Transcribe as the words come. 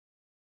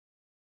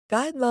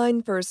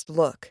Guideline First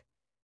Look,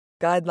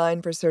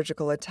 Guideline for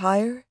Surgical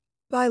Attire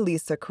by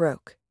Lisa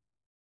Croak.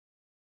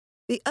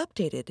 The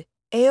updated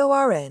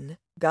AORN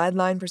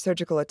Guideline for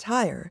Surgical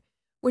Attire,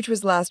 which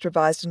was last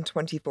revised in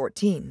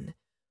 2014,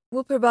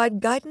 will provide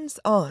guidance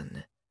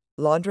on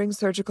laundering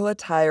surgical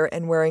attire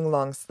and wearing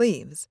long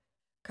sleeves,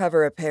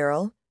 cover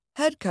apparel,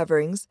 head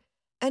coverings,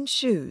 and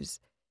shoes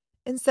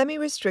in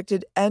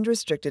semi-restricted and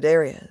restricted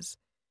areas.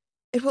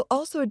 It will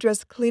also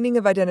address cleaning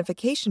of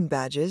identification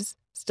badges,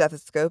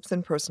 stethoscopes,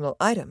 and personal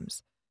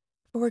items,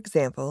 for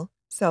example,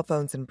 cell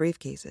phones and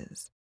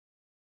briefcases.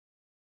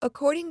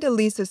 According to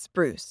Lisa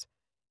Spruce,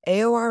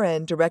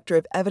 AORN Director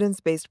of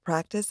Evidence-Based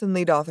Practice and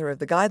lead author of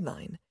the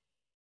guideline,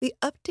 the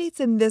updates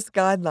in this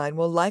guideline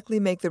will likely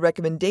make the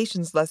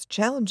recommendations less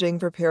challenging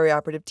for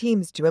perioperative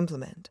teams to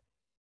implement.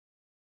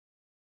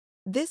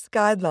 This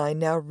guideline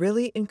now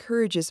really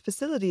encourages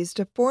facilities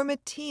to form a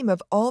team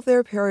of all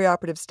their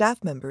perioperative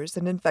staff members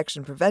and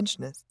infection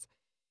preventionists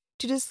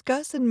to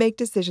discuss and make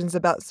decisions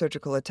about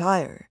surgical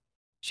attire,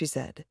 she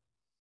said.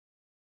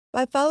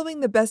 By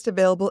following the best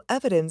available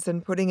evidence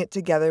and putting it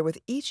together with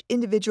each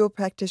individual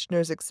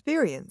practitioner's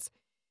experience,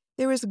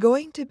 there is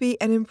going to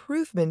be an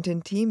improvement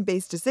in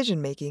team-based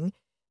decision-making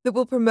that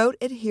will promote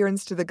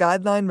adherence to the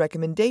guideline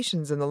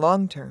recommendations in the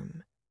long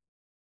term.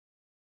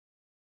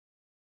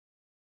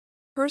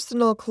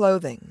 Personal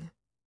clothing.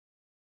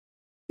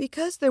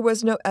 Because there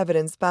was no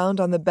evidence found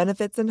on the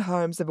benefits and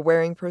harms of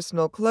wearing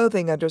personal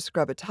clothing under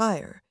scrub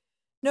attire,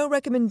 no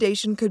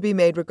recommendation could be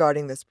made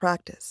regarding this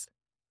practice.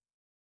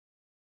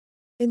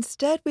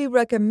 Instead, we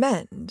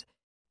recommend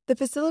the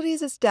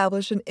facilities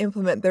establish and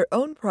implement their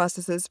own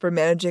processes for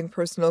managing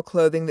personal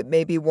clothing that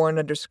may be worn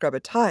under scrub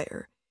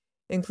attire,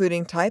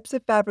 including types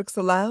of fabrics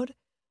allowed,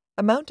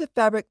 amount of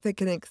fabric that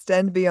can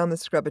extend beyond the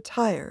scrub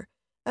attire,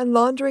 and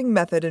laundering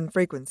method and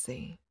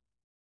frequency.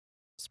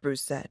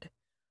 Spruce said,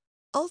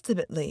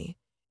 ultimately,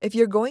 if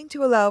you're going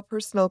to allow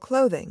personal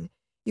clothing,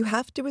 you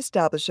have to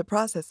establish a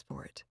process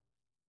for it.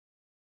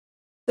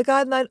 The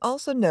guideline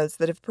also notes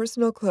that if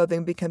personal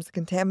clothing becomes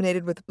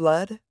contaminated with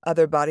blood,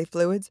 other body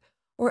fluids,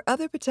 or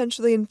other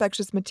potentially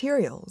infectious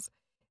materials,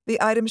 the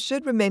item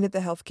should remain at the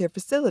healthcare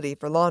facility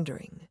for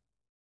laundering.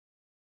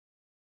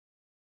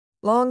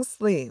 Long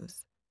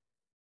sleeves.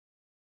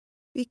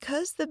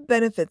 Because the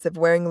benefits of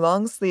wearing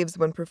long sleeves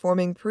when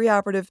performing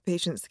preoperative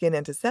patient skin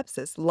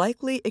antisepsis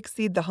likely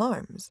exceed the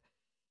harms,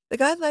 the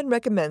guideline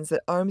recommends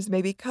that arms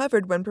may be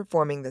covered when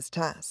performing this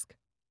task.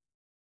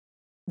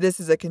 This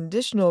is a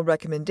conditional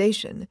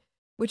recommendation,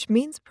 which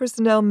means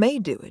personnel may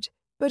do it,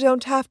 but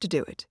don't have to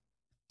do it,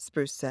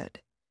 Spruce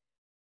said.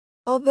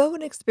 Although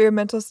an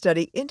experimental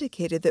study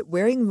indicated that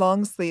wearing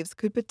long sleeves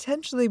could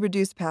potentially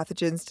reduce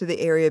pathogens to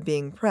the area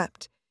being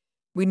prepped,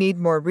 we need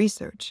more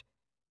research.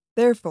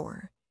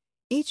 Therefore,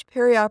 each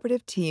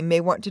perioperative team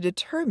may want to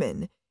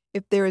determine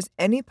if there is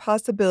any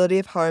possibility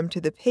of harm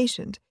to the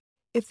patient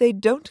if they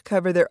don't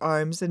cover their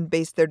arms and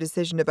base their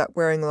decision about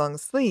wearing long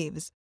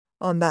sleeves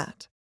on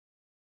that.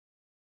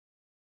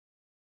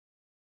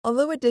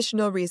 Although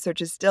additional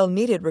research is still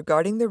needed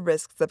regarding the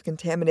risks of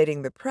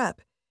contaminating the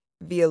prep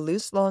via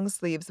loose long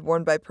sleeves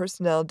worn by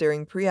personnel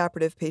during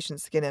preoperative patient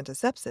skin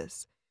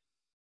antisepsis,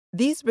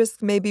 these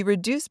risks may be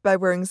reduced by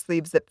wearing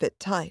sleeves that fit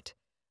tight,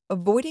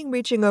 avoiding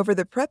reaching over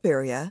the prep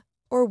area,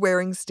 or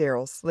wearing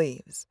sterile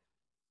sleeves.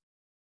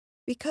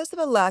 Because of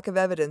a lack of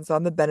evidence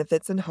on the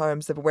benefits and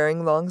harms of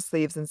wearing long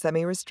sleeves in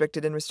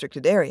semi-restricted and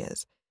restricted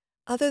areas,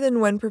 other than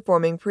when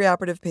performing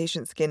preoperative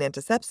patient skin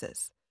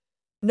antisepsis,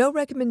 no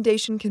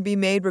recommendation can be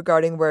made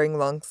regarding wearing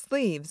long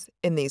sleeves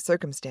in these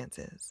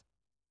circumstances.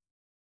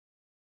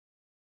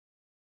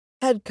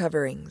 Head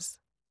coverings.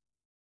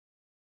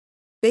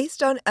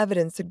 Based on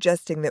evidence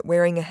suggesting that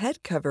wearing a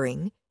head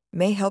covering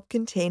may help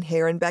contain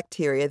hair and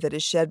bacteria that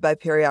is shed by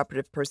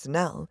perioperative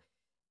personnel,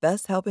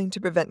 thus helping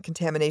to prevent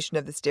contamination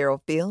of the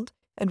sterile field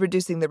and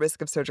reducing the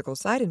risk of surgical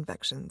site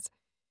infections,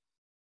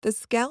 the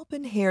scalp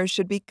and hair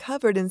should be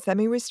covered in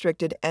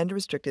semi-restricted and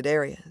restricted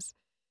areas.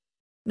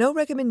 No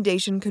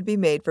recommendation could be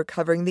made for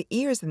covering the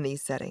ears in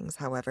these settings,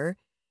 however,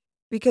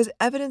 because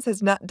evidence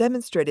has not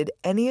demonstrated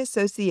any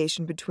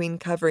association between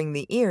covering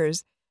the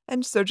ears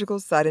and surgical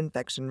site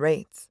infection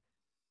rates.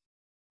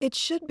 It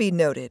should be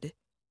noted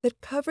that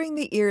covering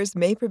the ears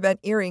may prevent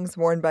earrings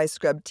worn by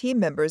scrub team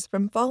members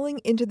from falling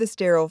into the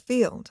sterile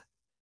field,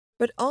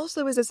 but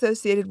also is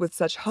associated with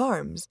such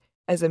harms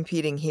as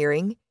impeding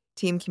hearing,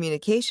 team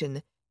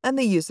communication, and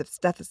the use of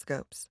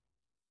stethoscopes.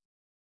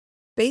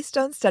 Based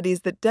on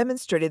studies that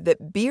demonstrated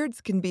that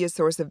beards can be a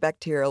source of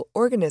bacterial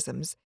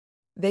organisms,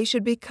 they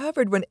should be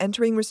covered when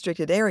entering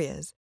restricted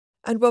areas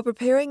and while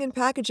preparing and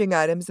packaging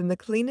items in the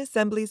clean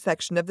assembly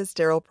section of the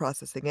sterile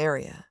processing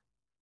area.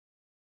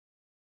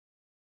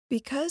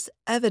 Because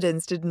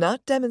evidence did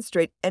not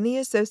demonstrate any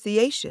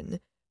association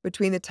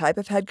between the type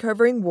of head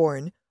covering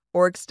worn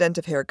or extent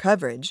of hair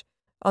coverage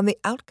on the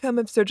outcome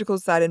of surgical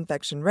site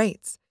infection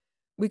rates,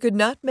 we could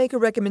not make a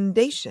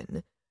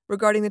recommendation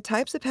regarding the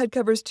types of head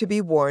covers to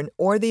be worn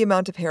or the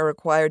amount of hair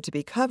required to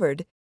be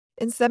covered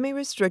in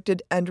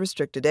semi-restricted and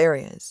restricted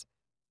areas,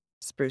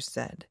 Spruce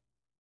said.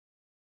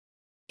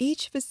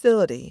 Each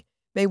facility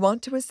may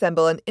want to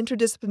assemble an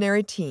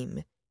interdisciplinary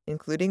team,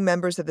 including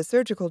members of the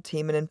surgical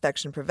team and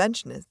infection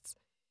preventionists,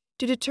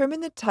 to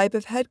determine the type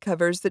of head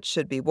covers that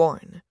should be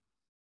worn.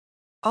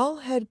 All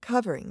head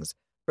coverings,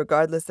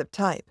 regardless of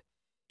type,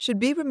 should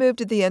be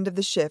removed at the end of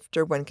the shift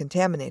or when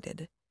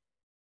contaminated.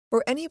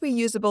 For any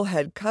reusable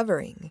head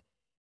covering,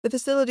 the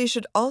facility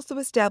should also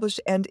establish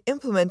and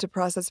implement a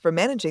process for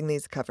managing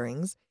these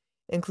coverings,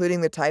 including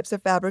the types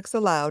of fabrics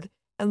allowed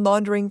and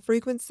laundering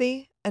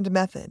frequency and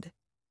method.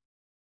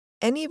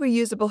 Any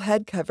reusable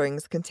head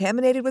coverings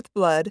contaminated with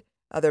blood,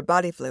 other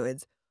body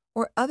fluids,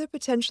 or other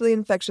potentially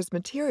infectious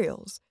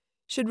materials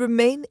should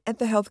remain at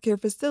the healthcare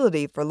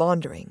facility for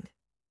laundering.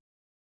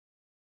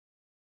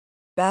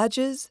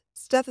 Badges,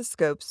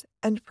 stethoscopes,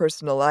 and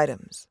personal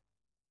items.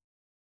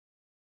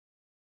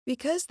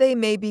 Because they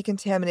may be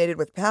contaminated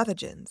with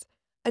pathogens,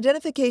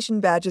 identification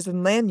badges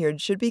and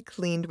lanyards should be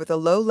cleaned with a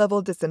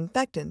low-level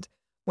disinfectant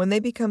when they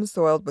become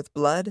soiled with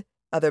blood,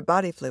 other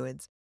body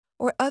fluids,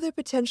 or other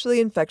potentially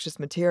infectious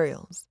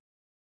materials.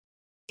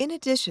 In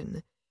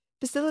addition,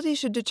 facilities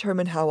should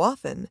determine how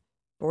often,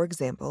 for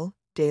example,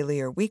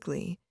 daily or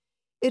weekly,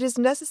 it is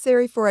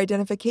necessary for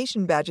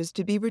identification badges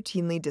to be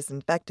routinely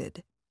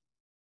disinfected.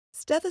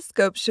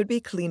 Stethoscopes should be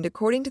cleaned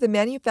according to the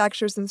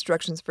manufacturer's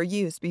instructions for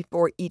use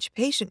before each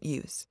patient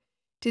use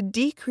to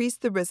decrease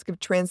the risk of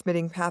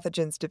transmitting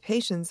pathogens to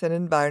patients and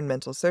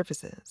environmental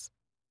surfaces.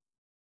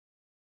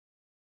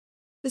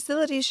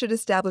 Facilities should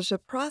establish a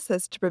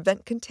process to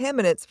prevent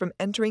contaminants from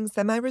entering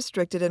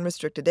semi-restricted and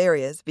restricted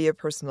areas via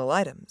personal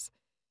items,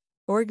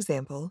 for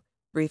example,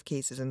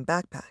 briefcases and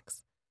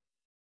backpacks,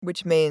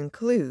 which may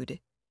include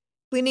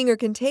cleaning or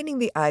containing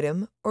the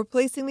item or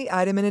placing the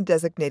item in a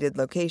designated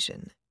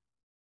location.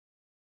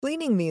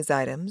 Cleaning these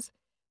items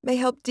may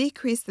help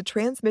decrease the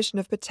transmission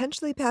of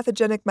potentially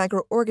pathogenic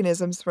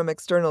microorganisms from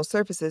external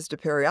surfaces to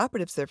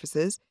perioperative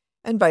surfaces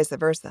and vice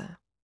versa.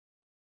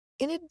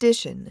 In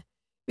addition,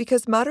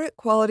 because moderate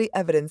quality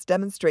evidence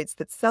demonstrates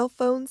that cell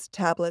phones,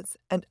 tablets,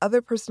 and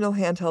other personal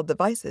handheld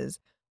devices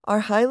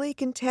are highly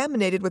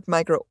contaminated with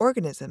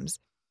microorganisms,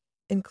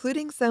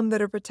 including some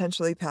that are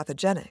potentially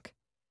pathogenic,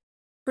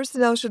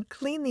 personnel should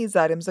clean these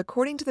items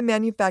according to the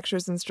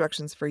manufacturer's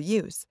instructions for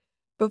use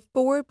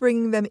before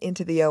bringing them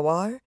into the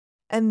OR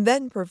and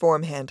then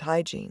perform hand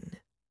hygiene.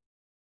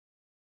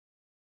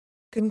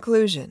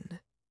 Conclusion.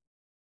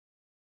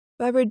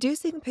 By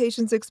reducing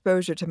patients'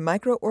 exposure to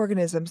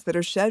microorganisms that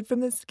are shed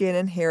from the skin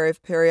and hair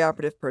of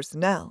perioperative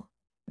personnel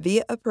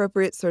via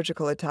appropriate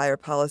surgical attire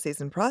policies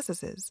and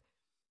processes,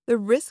 the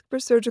risk for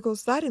surgical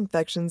site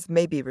infections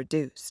may be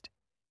reduced.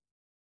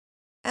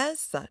 As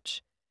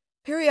such,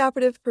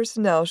 perioperative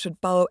personnel should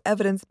follow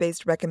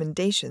evidence-based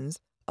recommendations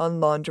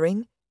on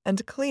laundering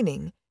and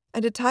cleaning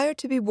and attire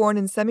to be worn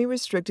in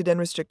semi-restricted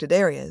and restricted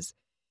areas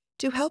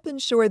to help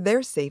ensure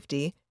their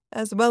safety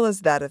as well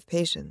as that of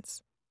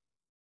patients.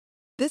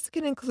 This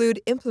can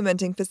include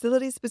implementing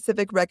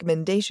facility-specific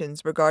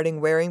recommendations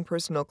regarding wearing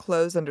personal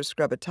clothes under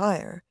scrub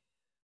attire,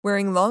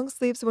 wearing long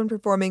sleeves when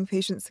performing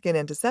patient skin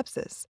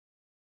antisepsis,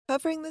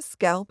 covering the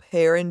scalp,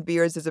 hair, and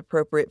beards as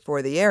appropriate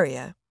for the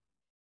area,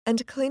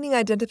 and cleaning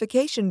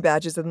identification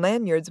badges and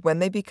lanyards when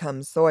they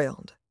become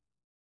soiled.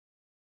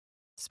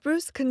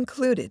 Spruce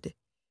concluded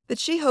that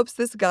she hopes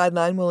this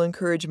guideline will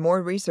encourage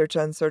more research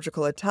on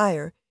surgical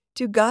attire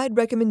to guide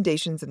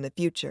recommendations in the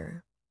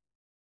future.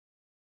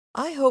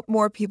 I hope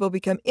more people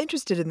become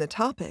interested in the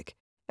topic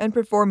and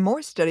perform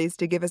more studies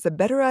to give us a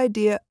better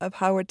idea of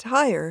how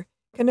attire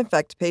can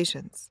affect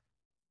patients,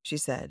 she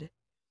said.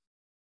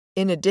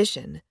 In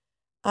addition,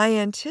 I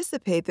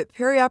anticipate that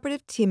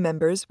perioperative team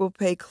members will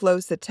pay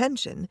close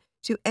attention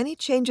to any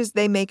changes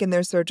they make in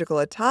their surgical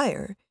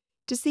attire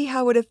to see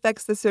how it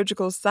affects the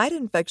surgical site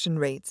infection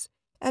rates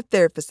at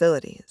their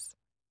facilities.